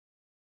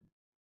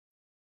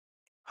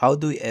How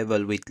do we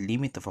evaluate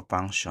limit of a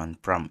function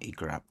from a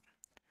graph?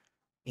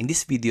 In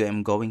this video,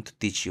 I'm going to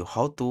teach you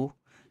how to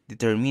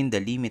determine the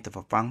limit of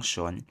a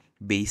function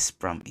based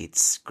from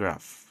its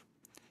graph.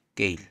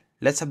 Okay,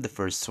 let's have the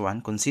first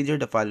one. Consider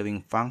the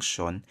following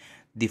function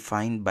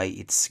defined by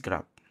its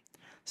graph.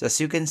 So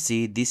as you can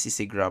see, this is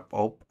a graph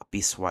of a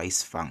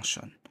piecewise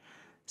function.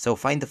 So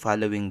find the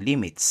following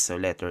limits. So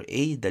letter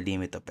A, the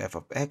limit of f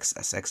of x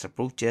as x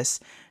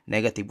approaches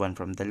 -1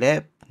 from the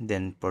left.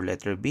 Then for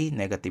letter B,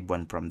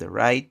 -1 from the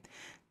right.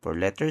 For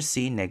letter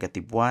C,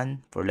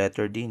 -1. For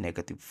letter D,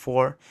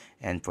 -4.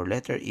 And for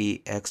letter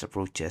E, x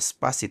approaches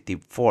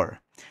 +4.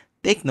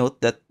 Take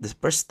note that the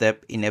first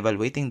step in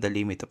evaluating the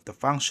limit of the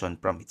function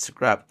from its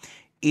graph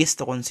is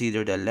to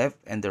consider the left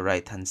and the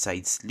right hand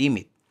side's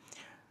limit.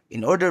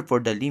 In order for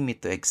the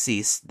limit to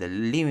exist, the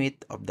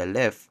limit of the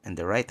left and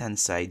the right hand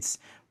sides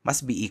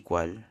must be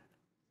equal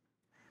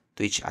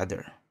to each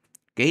other.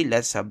 Okay,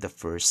 let's have the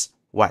first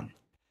one.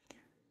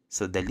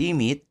 So the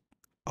limit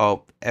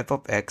of f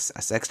of x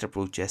as x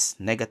approaches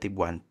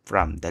 -1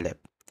 from the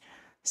left.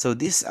 So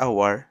this is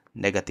our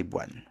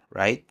 -1,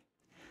 right?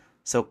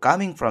 So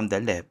coming from the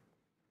left,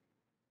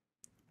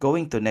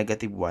 going to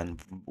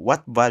 -1,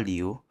 what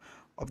value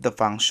of the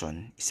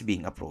function is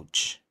being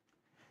approached?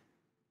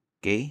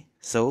 Okay,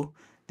 so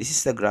this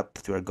is the graph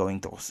that we are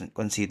going to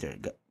consider.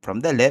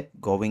 From the left,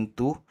 going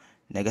to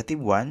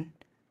 -1,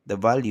 the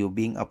value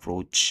being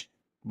approached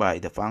by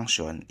the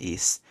function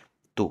is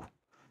 2.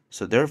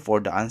 So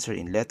therefore, the answer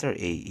in letter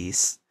A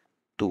is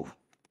 2.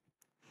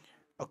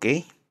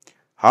 Okay,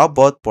 how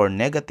about for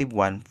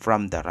 -1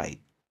 from the right?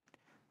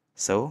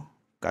 So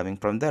coming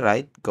from the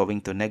right,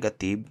 going to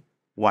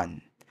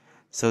 -1.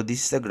 So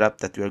this is the graph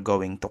that we are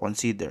going to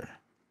consider.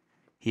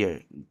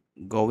 Here,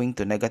 going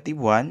to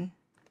 -1,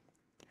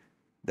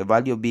 the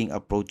value being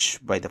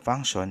approached by the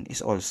function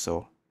is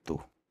also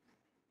 2.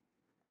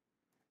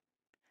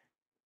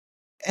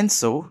 And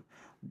so,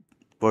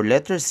 for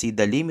letter C,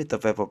 the limit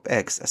of f of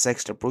x as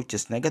x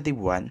approaches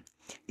 -1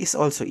 is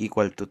also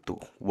equal to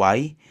 2.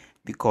 Why?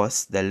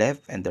 Because the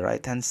left and the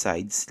right hand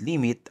side's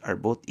limit are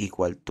both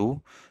equal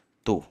to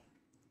 2.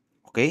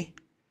 Okay?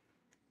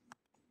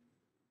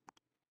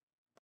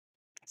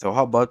 So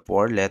how about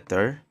for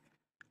letter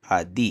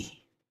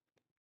D?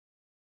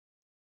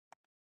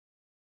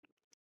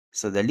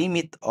 So the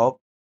limit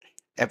of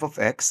f of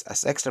x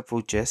as x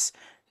approaches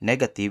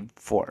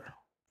 -4.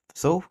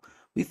 So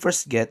we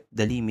first get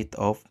the limit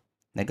of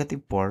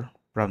 -4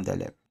 from the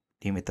left.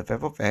 Limit of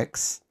f of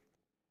x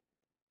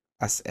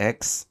as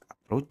x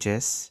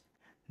approaches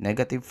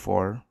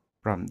 -4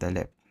 from the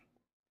left.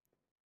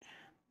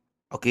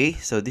 Okay,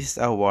 so this is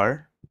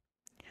our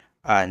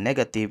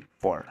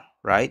 -4,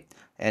 right?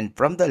 And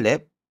from the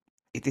left,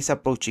 it is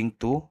approaching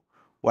to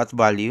what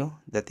value?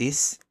 That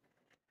is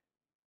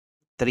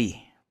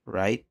 3,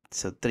 right?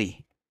 So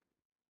 3.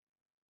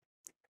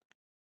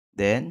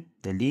 Then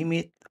the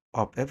limit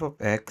of f of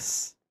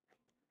x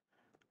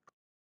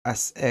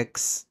as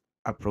x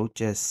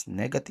approaches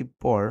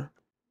 -4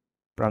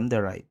 from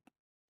the right.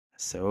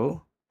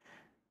 So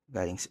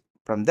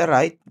from the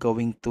right,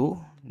 going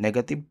to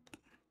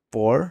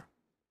 -4,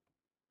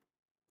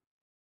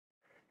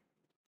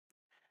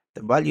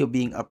 the value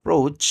being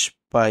approached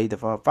by the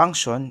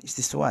function is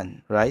this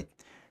one, right?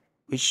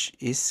 Which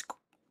is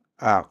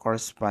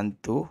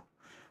correspond to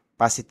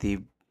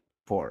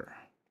 +4.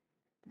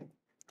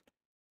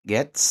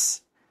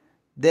 Gets?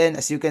 Then,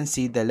 as you can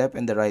see, the left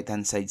and the right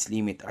hand side's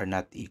limit are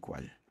not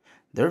equal.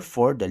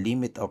 Therefore, the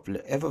limit of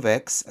f of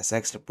x as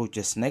x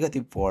approaches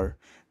 -4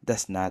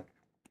 does not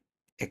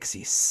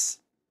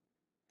exist.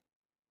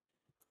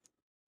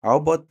 How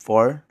about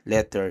for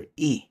letter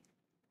E?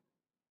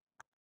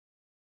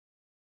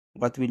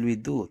 What will we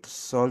do to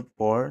solve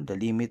for the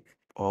limit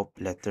of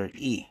letter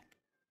E?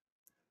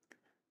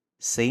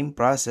 Same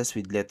process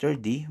with letter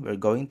D. We're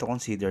going to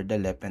consider the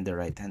left and the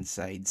right hand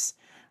side's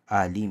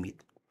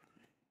limit.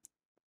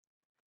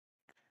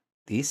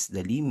 This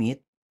the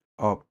limit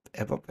of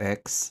f of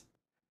x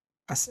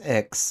as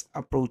x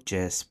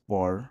approaches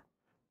 4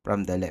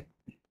 from the left.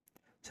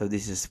 So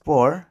this is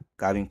 4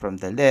 coming from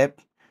the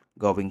left,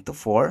 going to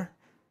 4.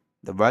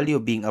 The value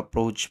being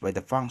approached by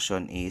the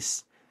function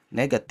is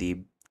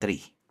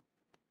 -3.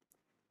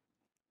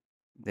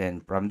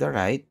 Then from the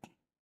right,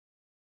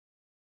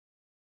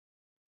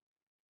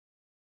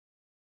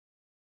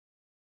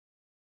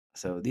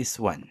 so this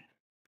one,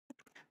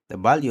 the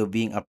value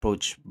being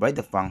approached by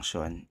the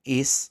function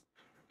is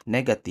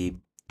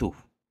 -2.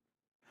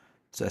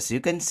 So as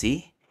you can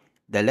see,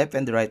 the left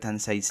and the right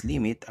hand side's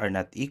limit are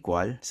not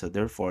equal, so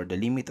therefore the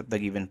limit of the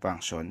given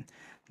function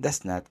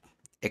does not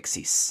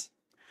exist.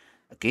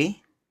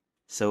 Okay?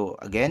 So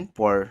again,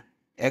 for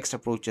x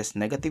approaches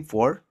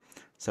 -4,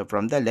 so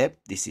from the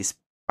left, this is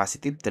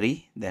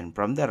 +3, then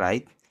from the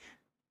right,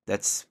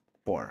 that's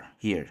 4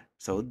 here,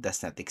 so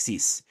does not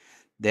exist.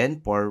 Then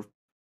for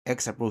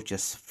x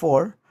approaches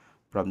 4,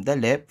 from the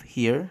left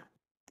here,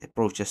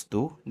 approaches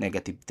to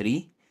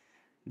 -3,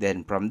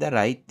 then from the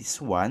right, this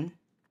one,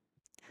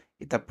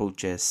 it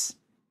approaches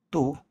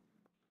to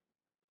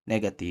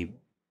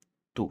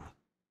 -2.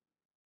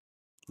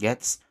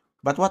 Gets?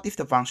 But what if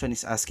the function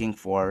is asking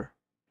for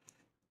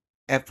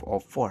f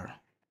of 4?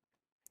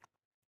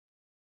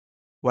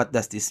 What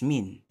does this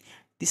mean?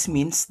 This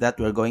means that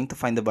we're going to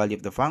find the value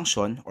of the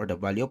function or the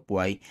value of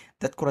y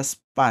that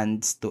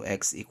corresponds to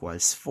x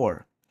equals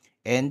 4.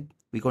 And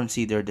we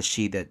consider the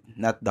shaded,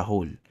 not the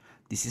whole.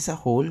 This is a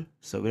whole,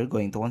 so we're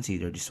going to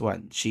consider this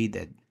one,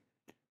 shaded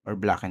or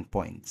blackened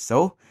point.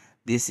 So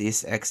this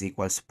is x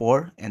equals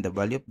 4 and the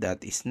value of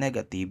that is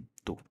negative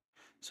 2.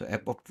 So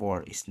f of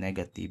 4 is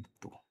negative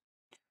 2.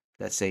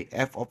 Let's say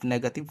f of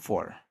negative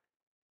 4.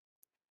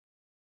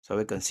 So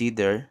we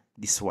consider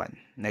this one,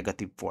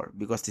 negative 4.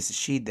 Because this is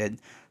shaded,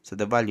 so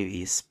the value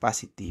is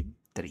positive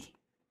 3.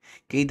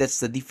 Okay, that's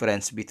the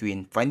difference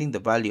between finding the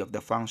value of the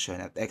function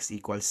at x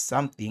equals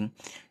something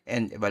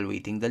and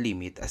evaluating the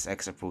limit as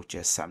x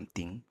approaches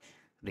something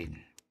real.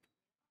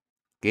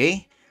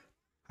 Okay,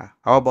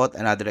 how about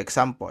another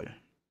example?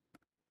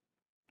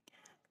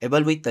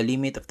 Evaluate the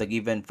limit of the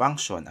given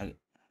function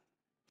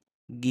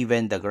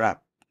given the graph.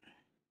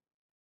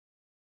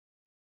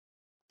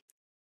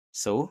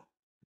 So,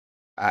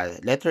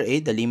 letter A,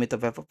 the limit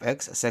of f of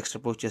x as x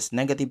approaches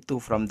negative 2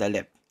 from the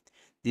left.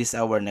 This is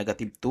our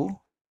negative 2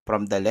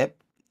 from the left.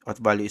 What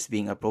value is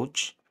being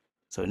approached?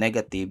 So,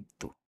 negative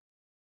 2.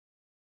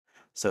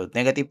 So,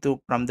 negative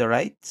 2 from the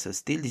right. So,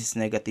 still this is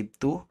negative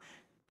 2.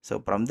 So,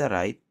 from the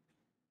right,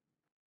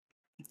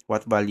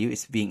 what value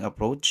is being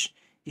approached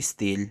is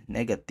still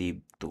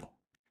negative 2.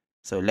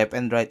 So, left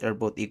and right are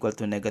both equal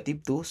to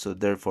negative 2. So,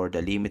 therefore,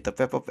 the limit of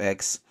f of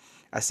x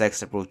as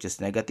x approaches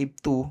negative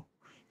 2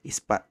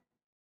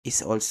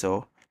 is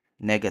also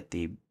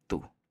negative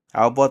 2.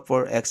 How about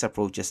for x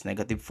approaches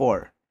negative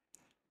 4?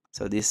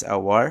 So, this is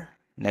our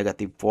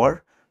negative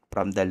 4.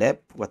 From the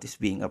left, what is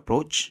being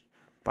approached?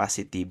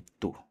 Positive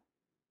 2.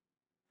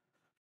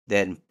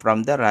 Then,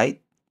 from the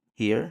right,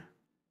 here,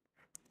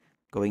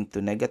 going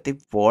to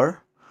negative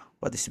 4,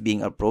 what is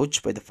being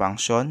approached by the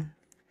function?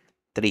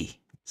 3.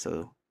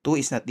 So, 2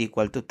 is not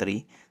equal to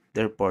 3,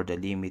 therefore the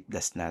limit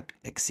does not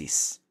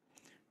exist.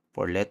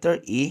 For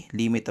letter E,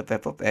 limit of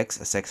f of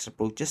x as x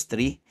approaches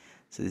 3.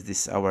 So,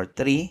 this is our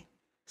 3.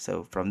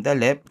 So, from the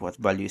left, what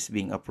value is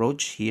being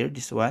approached? Here,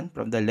 this one,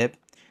 from the left.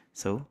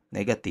 So,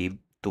 negative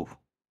 2.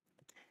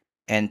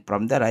 And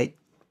from the right,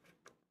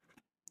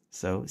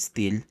 so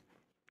still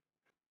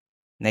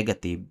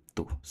negative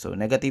 2. So,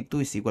 negative 2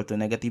 is equal to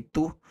negative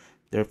 2.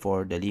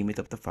 Therefore, the limit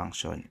of the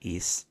function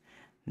is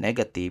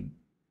negative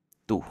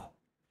 2.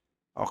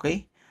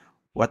 Okay?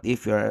 What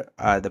if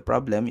the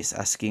problem is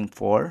asking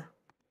for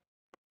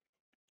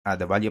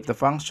the value of the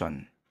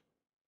function?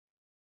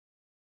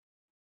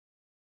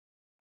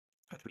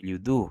 What will you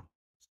do?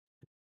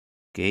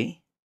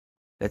 Okay?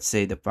 Let's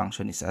say the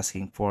function is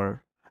asking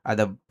for,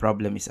 the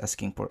problem is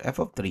asking for f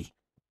of 3.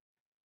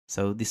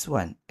 So, this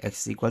one,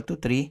 x is equal to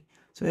 3.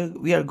 So,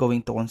 we are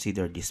going to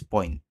consider this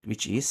point,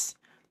 which is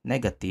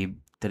negative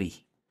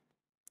 3.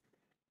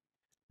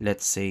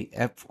 Let's say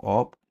f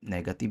of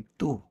negative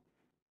 2.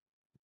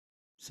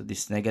 So,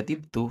 this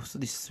negative 2, so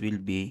this will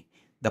be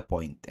the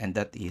point, and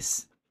that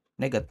is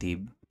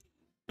negative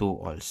 2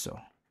 also.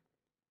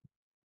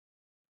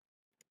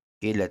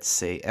 Okay, let's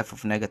say f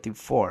of negative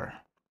 4.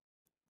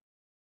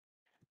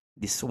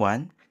 This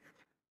one,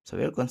 so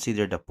we'll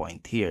consider the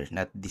point here,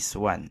 not this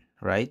one,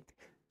 right?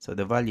 So,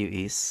 the value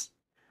is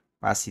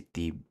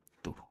positive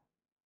 2.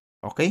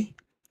 Okay?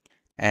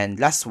 And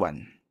last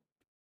one.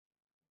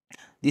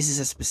 This is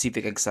a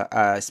specific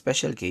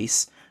special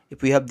case.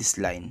 If we have this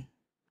line,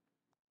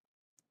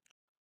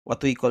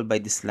 what we call by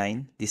this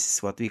line, this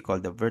is what we call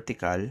the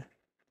vertical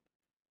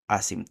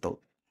asymptote.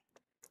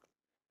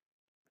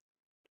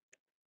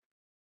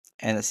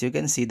 And as you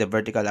can see, the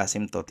vertical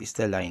asymptote is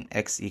the line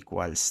x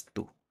equals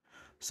 2.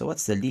 So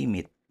what's the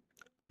limit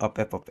of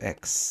f of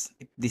x?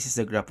 If this is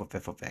the graph of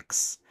f of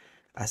x.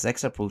 As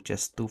x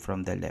approaches 2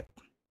 from the left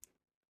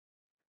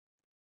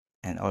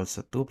and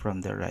also 2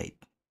 from the right.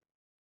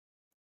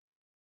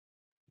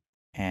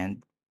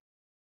 And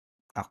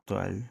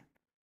actual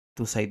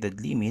two-sided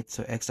limit,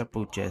 so x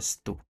approaches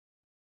 2.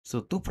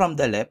 So 2 from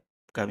the left,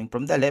 coming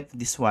from the left,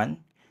 this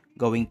one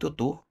going to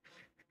 2.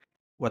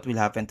 What will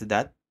happen to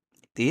that?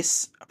 It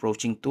is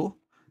approaching to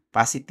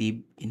positive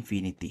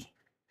infinity.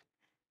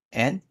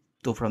 And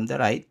 2 from the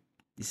right,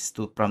 this is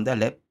 2 from the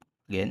left,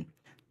 again,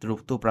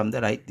 2 from the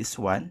right, this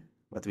one,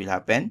 what will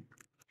happen?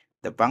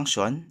 The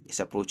function is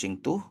approaching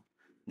to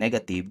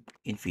negative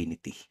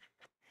infinity.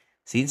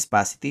 Since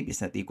positive is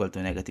not equal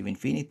to negative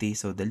infinity,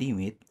 so the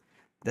limit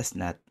does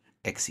not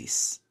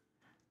exist.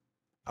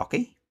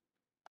 Okay?